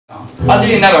I'll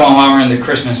do another one while we're in the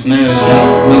Christmas mood and then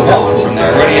we'll move on from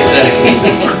there. What do you say?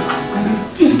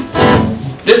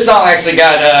 This song actually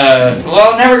got,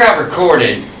 well, it never got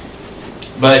recorded,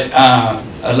 but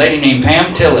a lady named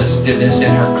Pam Tillis did this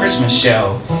in her Christmas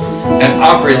show at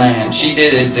Opryland. She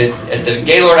did it at the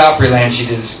Gaylord Opryland. She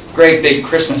did this great big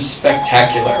Christmas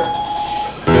spectacular.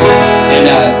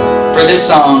 And for this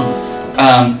song,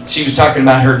 she was talking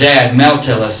about her dad, Mel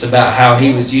Tillis, about how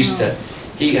he was used to,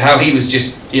 how he was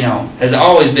just, you know, has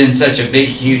always been such a big,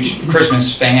 huge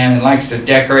Christmas fan and likes to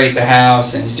decorate the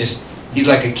house, and he's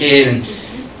like a kid. And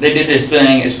they did this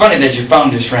thing. It's funny that your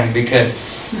phone just rang because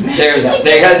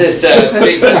they had this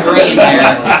big screen there,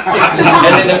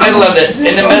 and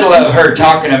in the middle of her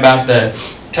talking about the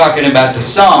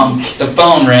song, the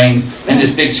phone rings and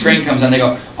this big screen comes on. They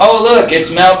go, "Oh look, it's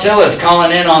Mel Tillis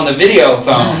calling in on the video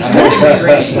phone on the big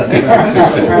screen."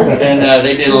 And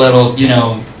they did a little, you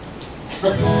know,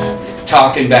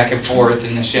 talking back and forth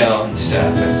in the show and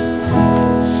stuff.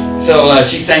 So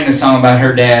she sang the song about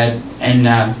her dad,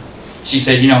 and she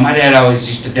said, you know, my dad always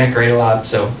used to decorate a lot,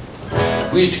 so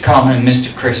we used to call him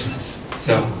Mr. Christmas.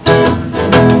 So.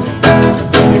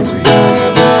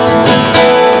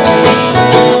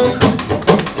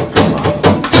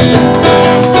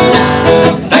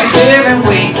 Thanksgiving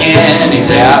weekend,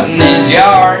 he's out in his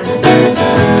yard.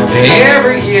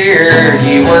 Every year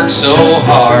he works so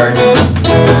hard,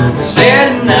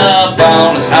 setting up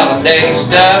all his holiday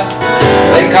stuff.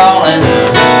 They call him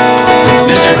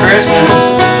Mr. Christmas.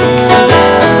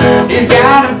 He's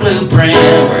got a blueprint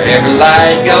where every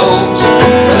light goes,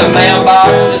 from the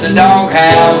mailbox to the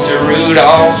doghouse to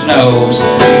Rudolph's nose.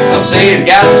 Some say he's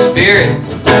got the spirit,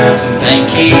 some think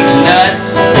he's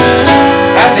nuts.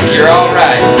 I think you're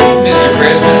alright, Mr.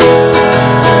 Christmas.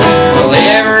 Well,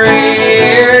 every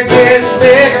year it gets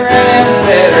bigger and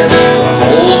better. The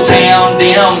whole town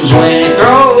dims when he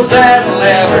throws that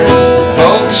lever.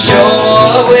 Folks show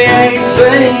up, we ain't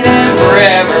seen him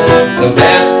forever. The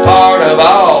best part of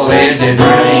all is it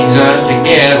brings us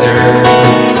together.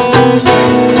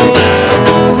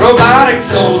 Robotic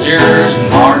soldiers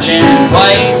marching in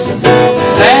place,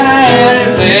 Santa and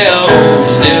his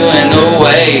elves doing the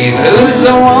wave. Who's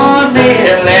the one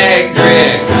the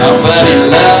electric company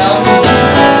loves?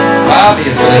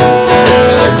 Obviously,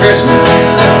 Mr. Christmas.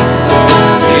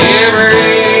 Every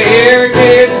year it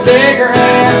gets bigger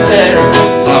and better.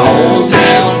 The whole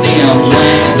town dims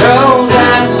when it throws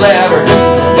that lever.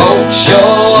 Folks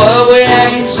show up, we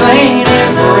ain't seen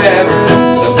him forever.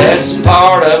 The best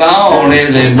part of all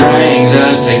is it brings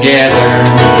us together.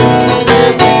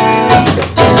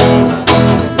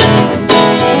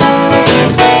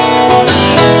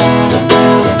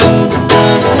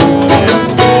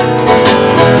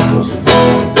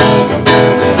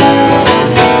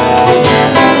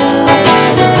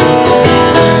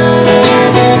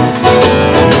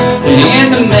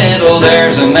 In the middle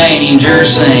there's a manger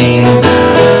scene,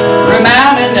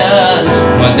 reminding us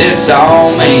what this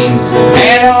all means.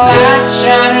 And a light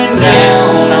shining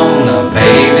down on the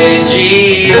baby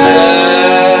Jesus.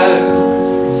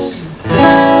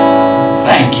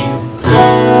 Thank you,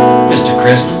 Mr.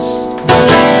 Christmas.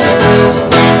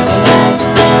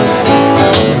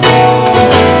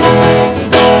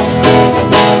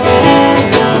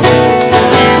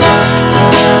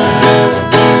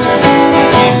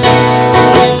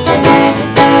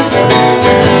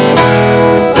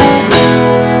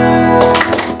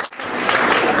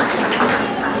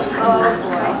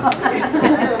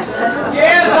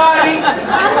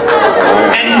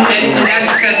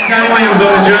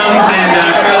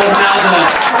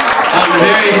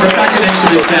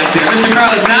 Back there. Mr.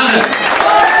 Carlos Nalda.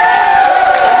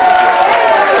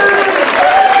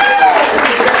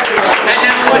 And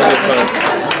now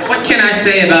what can I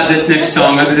say about this next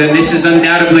song other than this is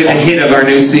undoubtedly the hit of our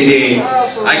new CD?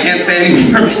 I can't say any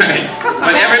more about it.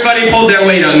 But everybody pulled their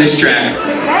weight on this track.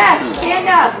 Yeah, stand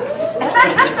up.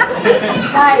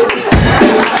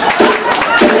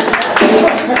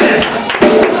 Yes.